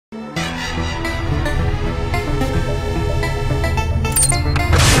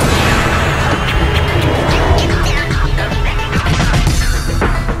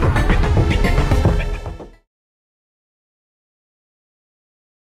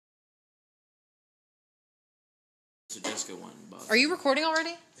Jessica one. Are you recording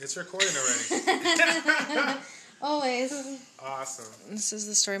already? It's recording already. Always. Awesome. This is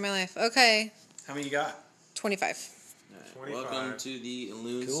the story of my life. Okay. How many you got? 25. Right. Welcome to the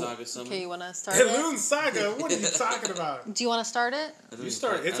Loon Saga Summon. Okay, you want to start The it? Loon Saga? What are you talking about? Do you want to start it? You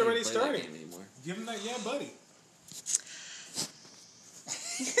start. It's already starting. Give him that, yeah, buddy.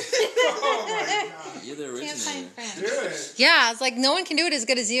 Oh my god. You're the originator. Do it. Yeah, it's like no one can do it as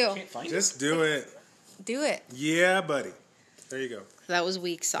good as you. Just do it. Do it. Yeah, buddy. There you go. That was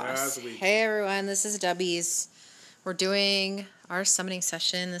weak sauce. That was weak. Hey everyone, this is Dubbies. We're doing our summoning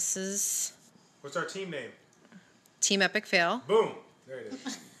session. This is What's our team name? Team Epic Fail. Boom. There it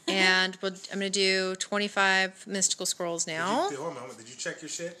is. And I'm going to do 25 mystical scrolls now. Hold on a moment. Did you check your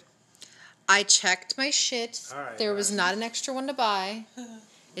shit? I checked my shit. All right, there was not an extra one to buy.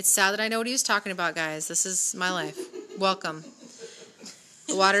 It's sad that I know what he was talking about, guys. This is my life. Welcome.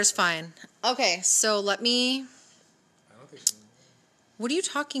 The water's fine. Okay, so let me... I don't think so. What are you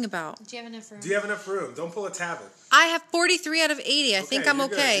talking about? Do you have enough room? Do you have enough room? Don't pull a tablet. I have 43 out of 80. I think I'm you're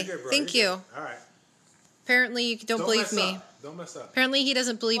good, okay. you're good, bro. Thank You're you. good. All right. Apparently you don't believe mess me. Up. Don't mess up. Apparently he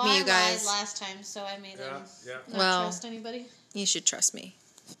doesn't believe me, you I guys. lied last time, so I made him not Well, trust anybody. You should trust me.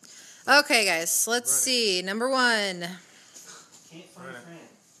 Okay, guys. Let's see. Number 1. Can't find friend.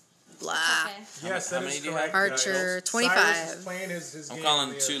 Blah. Okay. Yes, that is correct. Archer, guys. 25. Cyrus is playing his I'm game calling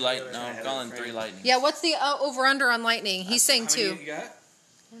on 2 the light. other No, hand. I'm calling 3 lightning. Yeah, what's the over-under on lightning? He's saying How many 2. you got?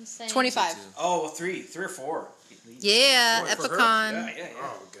 I'm saying 25. Oh, 3 or 4. Yeah, Oh, for her? Epicon. Yeah.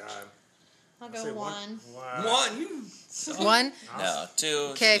 Oh god. I'll I'll say go 1. Wow. 1. You. 1? No, 2.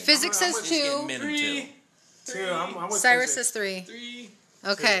 Okay, physics I'm says Just getting 2. minimum 2. 2. I'm with Cyrus physics. says 3. 3.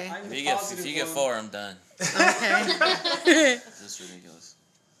 Okay. If you get 4, I'm done. Okay. This is ridiculous.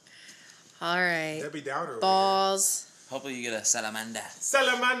 All right. Debbie Downer. Balls. Hopefully you get a salamander.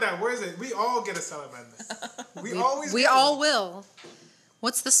 Salamander. Where is it? We all get a salamander. We all will.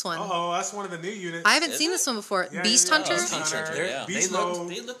 What's this one? Oh, that's one of the new units. I haven't seen this one before. Yeah, Beast yeah, Hunter? Beast Hunter, yeah. Beast They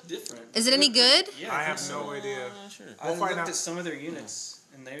mode. look different. Is it any good? Yeah, I have so. no idea. Sure. I We'll find looked out. at some of their units,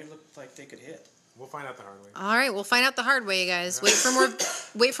 and they looked like they could hit. We'll find out the hard way. All right, we'll find out the hard way, guys. Yeah.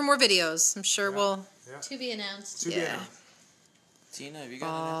 Wait for more videos. I'm sure we'll. Yeah. To be announced. To be Yeah. announced. Tina, have you got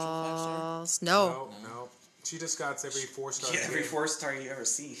an actual 5-star? Balls. No. No. She just got every 4-star. Yeah, every 4-star you ever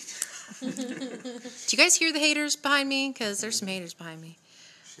see. Do you guys hear the haters behind me? Because there's some haters behind me.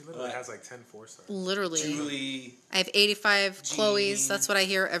 She literally has like 10 4-stars. Literally. Julie, I have 85 Jean. Chloe's. That's what I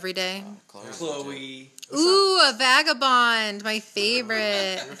hear every day. Chloe. Ooh, a vagabond. My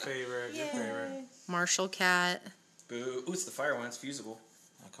favorite. Your favorite. Your favorite. Marshall cat. Boo. Ooh, it's the fire one. It's fusible.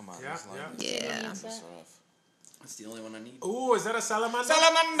 Oh, come on. Yeah, it's lightning. Yeah. That's rough. That's the only one I need. Ooh, is that a salamander?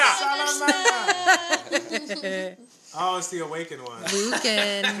 Salamander! Salamander! Oh, it's the awakened one.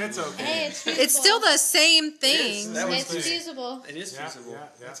 Lucan. It's okay. Hey, it's feasible. It's still the same thing. That was It's funny. feasible. It is Yeah, feasible. yeah.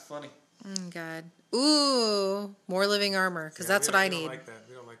 That's funny. Oh, God. Ooh, more living armor, because that's what I We need. don't like that.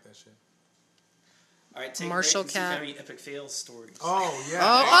 We don't like that shit. All right, take Marshall a break and see if you cat. have any epic fail stories. Oh, yeah.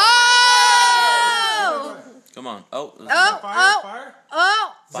 Oh! Come on. Oh. Fire?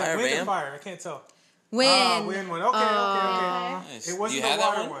 Oh! Is that Fire wind or Bam? fire? I can't tell. Win. Oh, wind one. Okay. Nice. It Do wasn't you the have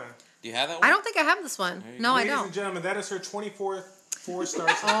water that one. Do you have that one? I don't think I have this one. No, I Ladies and don't. gentlemen, that is her 24th 4-star.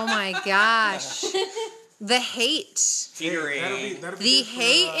 Oh, my gosh. The hate. Teetering. That'll be The good for,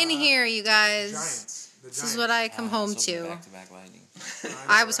 hate in here, you guys. Giants. The This is Giants. what I come home So to. Back-to-back lightning.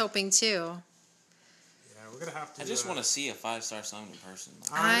 I was hoping too. Yeah, we're gonna have to. I just want to see a 5-star song in person.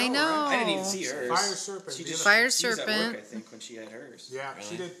 I know. I didn't even see hers. Fire Serpent. She the just other- Fire she was at Serpent. work, I think, when she had hers. Yeah, Really?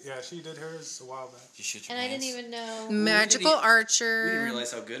 she did. Yeah, she did hers a while back. You shoot your And I didn't pants. even know. Magical We didn't Archer.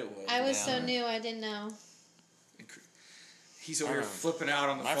 realize how good it was. I was Yeah. so new, I didn't know. He's over here flipping out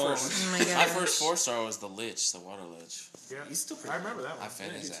on the My phone. first, Oh my my gosh. first 4-star was the Lich, the water lich. Yeah, He's still pretty I remember that I one.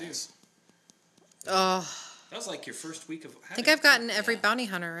 fed Yeah, his you too. ass. Oh, That was like your first week of. I think I've gotten every bounty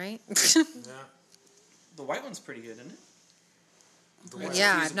hunter, right? Yeah. The white one's pretty good, isn't it?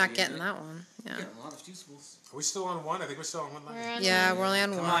 Yeah, I'm Fusible not unit. getting that one. Yeah. Got a lot of fusibles. Are we still on one? I think we're still on one. We're line. on Yeah, one. we're only on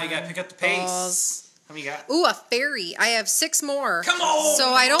Come one. on, you gotta pick up the pace. Balls. How many you got? Ooh, a fairy. I have 6 more. Come on! So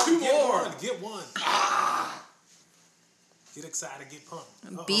I don't. Get one. Get one. Get excited. Get pumped.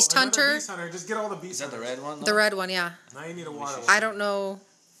 Uh-oh, Beast another Hunter? Beast Hunter. Just get all the beast Is that the hunters. red one? The though? red one, yeah. Now you need a water one. I don't know.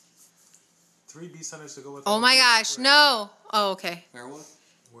 3 beast hunters to go with. Oh all my 3 gosh, red. no. Oh, okay. Werewolf?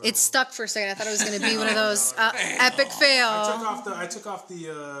 It's stuck for a second. I thought it was going to be one of those epic fail. I took off the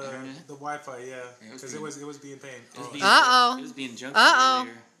Wi-Fi. Yeah, because it was being pain. Oh. Uh-oh. It was being junked Uh-oh.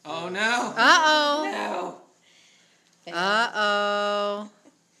 earlier. Oh no! Uh-oh. No! Uh-oh.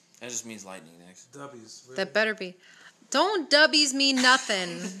 That just means lightning next. W's. Really? That better be. Don't dubbies mean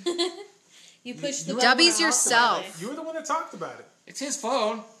nothing. You push the were the one W's that talked yourself. about it. You were the one that talked about it. It's his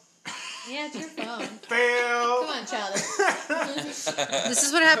phone. Yeah, it's your phone. Fail. Come on, Childish. This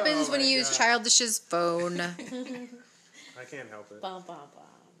is what happens Oh when my you use God. Childish's phone. I can't help it. Bum, bum, bum.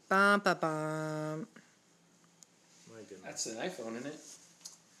 Bum, ba, bum. My goodness. That's an iPhone, isn't it?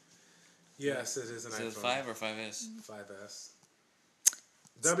 Yes, it is an Is iPhone. it 5 or 5S? 5S.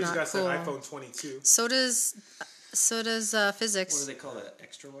 W's not got cool. that iPhone 22. So does What physics. do they call that?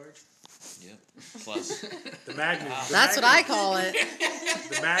 Extra large? Yep. Plus. The Magnum. The That's what I call it.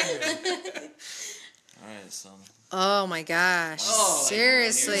 The Magnum. Alright, so. Oh my gosh. Oh,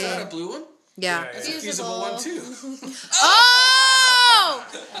 Seriously. Is that a blue one? Yeah. Yeah, It's yeah. a fusible one too. Oh!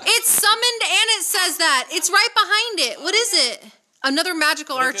 It's summoned and it says that. It's right behind it. What is it? Another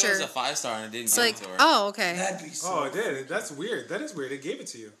magical What if it archer. was a 5-star and it didn't It's give like, it to her? oh, okay. That'd be so. Oh, it did. That's weird. That is weird. It gave it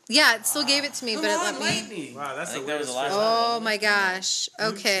to you. Yeah, it still gave it to me, but it let me. lightning. Wow, that's I the think that was weirdest. the last thing. one. Oh my gosh.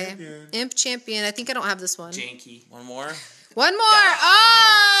 Okay. Champion. Imp champion. I think I don't have this one. Janky. One more? One more.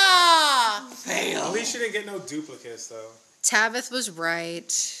 Ah! Fail. At least you didn't get no duplicates, though. Tabith was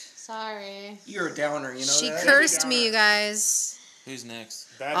right. Sorry. You're a downer, you know She that? cursed me, you guys. Who's next?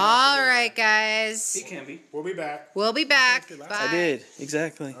 Bad All enough right, He guys. can be. We'll be back. We'll be back. Bye. I I did,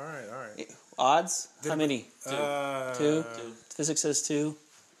 exactly. All right. Odds? How many? Two? Two. Physics says 2.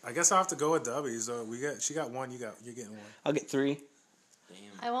 I guess I'll have to go with W's. She got one. You're getting one. I'll get 3. Damn.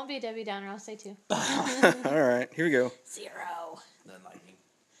 I won't be a Debbie Downer. I'll say 2. Alright, here we go. 0. Then lightning.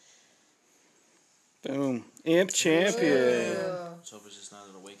 Boom. Imp champion. So it's just not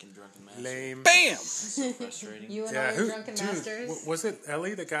an awakened drunken master. Lame. Bam! So frustrating. You and Yeah, all your drunken masters. was it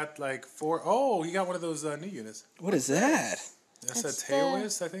Ellie that got like 4? Oh, he got one of those new units. What is that? That's It's a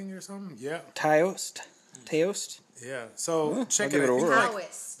Taoist, I think, or something. Yeah, Taoist? Taoist? yeah. So check I'll give it. it a I think whirl. like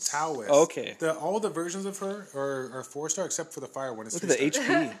Taoist. Taoist. Okay. All the versions of her are 4-star except for the fire one. It's Look at the 3-star.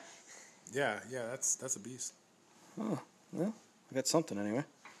 HP. Yeah, that's a beast. Well, I got something anyway.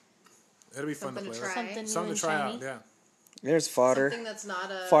 It'll be fun to Something play to with. try. Something to try out. Yeah. There's fodder. Something that's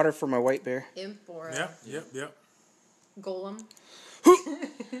not a Fodder for my white bear. imp or a Yep. golem. I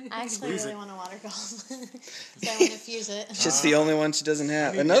actually Squeeze really it. want a water golem. So I want to fuse it. She's the only one she doesn't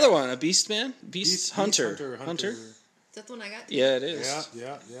have. need Another that. one, a beast man? Beast hunter. Hunter. Is that the one I got? Yeah, it is.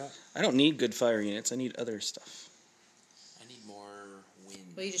 Yeah. I don't need good fire units. I need other stuff. I need more wind.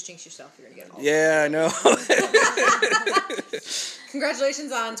 Well, you just jinxed yourself. You're going to get it all. Yeah, I know.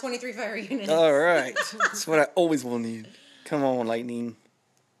 Congratulations on 23 fire units. All right. That's what I always will need. Come on, lightning.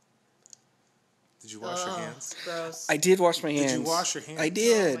 Did you wash your hands? Gross. I did wash my hands. Did you wash your hands? I Oh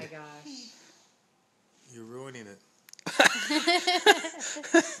did. my gosh. You're ruining it.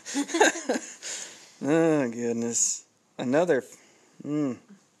 Oh, goodness. Another.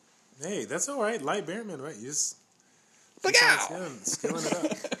 Hey, that's all right. Light bearman, right? You just Look out! skilling it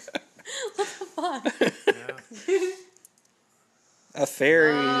up. Fuck. Yeah. A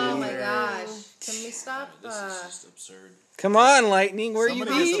fairy. Oh my gosh. Can we stop? This is just absurd. Come on, lightning. Where you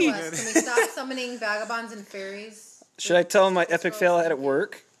Somebody be? has Can we stop summoning vagabonds and fairies? Should I tell them my epic fail at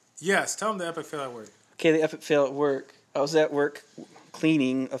work? Yes, tell them the epic fail at work. Okay, the epic fail at work. I was at work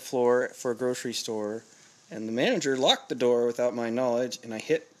cleaning a floor for a grocery store, and the manager locked the door without my knowledge, and I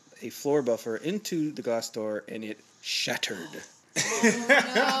hit a floor buffer into the glass door, and it shattered.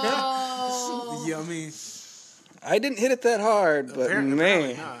 Oh. Yummy. I didn't hit it that hard, but Apparently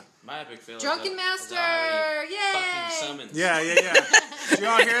man. not. My epic fail. Drunken is Master! already Yay! Fucking summons. Yeah. Did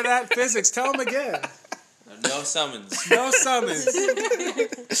y'all hear that? Physics. Tell him again. No summons. No summons.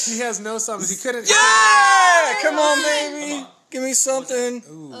 He has no summons. He couldn't. Yeah! Come on, baby. Come on. Give me something.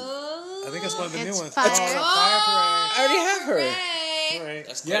 Ooh. Oh, I think it's one of the new It's ones. fire. Oh, fire I already have her. Hooray! parade.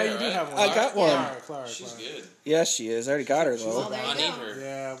 That's Yeah, Clara, you do right? have one. I got one. Clara. She's good. Yeah, she is. I already got her, Well, though. there I you need go. her.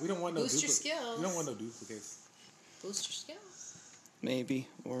 Yeah, we don't want no Boost your duplicates. skills. We don't want no duplicates. Boost your skills. Maybe.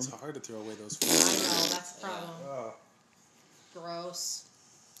 Or It's hard to throw away those. I know, that's the problem. Oh. Gross.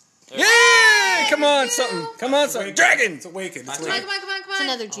 yeah! Come on, something. Come on, something. Dragon! It's awakened. It's My Come on, awakened. come on, come on, come It's on.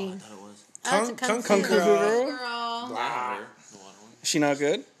 another Oh, I gene. thought it was. Oh, it's a Kung kung Fu fu. girl. Girl. The water one. Is she not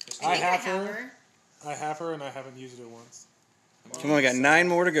good? I have Have her. her. I have her, and I haven't used her once. Come on, we got 9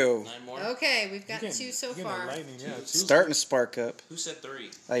 more to go. 9 more? Okay, we've got You getting- 2 so you getting far. Lightning, yeah. Two. Starting to spark up. Who said 3?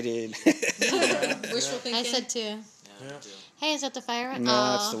 I did. Wishful thinking. I said 2. Yeah, Yeah. two. Hey, is that the fire one? No,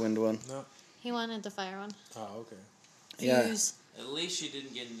 Oh, that's the wind one. No. he wanted the fire one. Oh, okay. Yeah. Fuse. At least she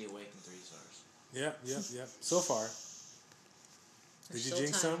didn't get any awakened 3 stars. Yep. So far. Did you still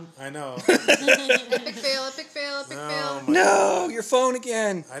jinx time. them? I know. Epic fail, epic fail, epic Oh, fail. my No, your phone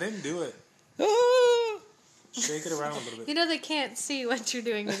again. I didn't do it. Ah. Shake it around a little You bit. know they can't see what you're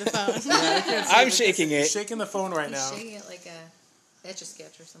doing with the phone. I'm shaking it. Shaking the phone right He's now. shaking it like a... Etch a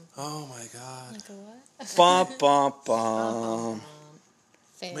sketch or something. Oh my god. Like a what? Bum, bum, bum.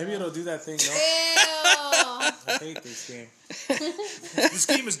 Fail. Maybe it'll do that thing. No? Ew. I hate this game. This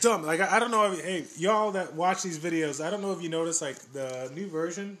game is dumb. Like I don't know if hey y'all that watch these videos, I don't know if you notice like the new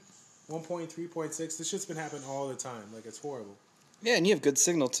version 1.3.6. This shit's been happening all the time. Like it's horrible. Yeah, and you have good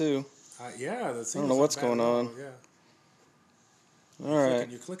signal too. Yeah, the I don't know what's going on. Yeah. All right.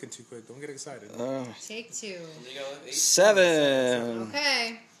 You're clicking too quick. Don't get excited. Take 2. 7.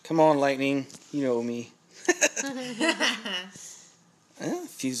 Okay. Come on, Lightning. You know me.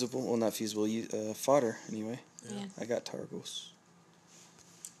 Fusible. Well, not fusible. Fodder, anyway. Yeah. I got Targos.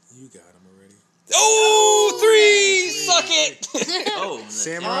 You got him already. Oh, 3! Suck it! Oh,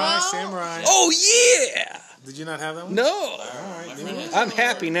 Samurai. Oh, yeah! Did you not have that one? No. All right. I'm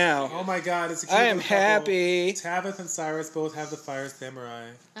happy now. Oh my god, it's a cute I am little couple. happy. Tabith and Cyrus both have the Fire Samurai.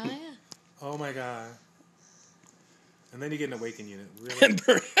 Oh yeah. Oh my god. And then you get an Awaken unit. Really?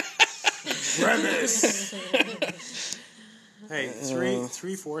 Premise. Hey, 3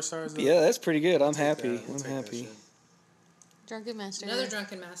 4-stars. Though? Yeah, that's pretty good. I'm Take happy. that. We'll I'm take that happy. shit. Drunken Master. Another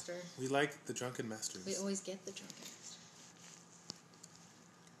Drunken Master. We like the Drunken Masters. We always get the Drunken Master.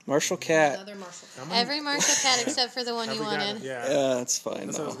 Marshall Cat. Another Marshall. Every Marshall Cat except for the one Have you we got wanted. it? Yeah. Yeah, that's fine.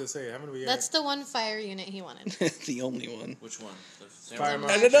 That's what I was No. gonna say. Haven't we? That's the one fire unit he wanted. The only one. Which one? The Fire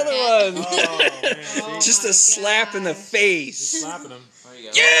Samurai? And another one. Oh man, see? Just a slap in the face. Slapping him. Oh, you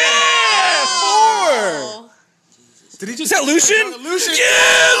got Yeah! 4! Oh. Did he Is just? that Lucian? Lucian.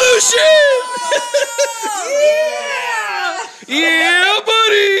 Yeah, Lucian! Yeah,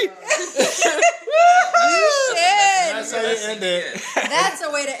 buddy! That's how you end it. That's a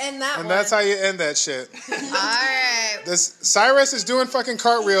way to end that And one. that's how you end that shit. Alright. This Cyrus is doing fucking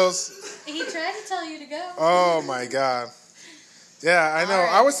cartwheels. He tried to tell you to go. Oh my god. Yeah, I know. All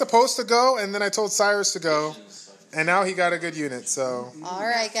right. I was supposed to go, and then I told Cyrus to go, and now he got a good unit. So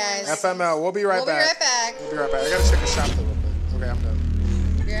Alright, guys. FML. We'll be right We'll be back. right back. We'll be right back. I gotta check a shop a little bit. Okay, I'm done.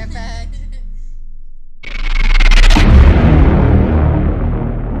 Be right back.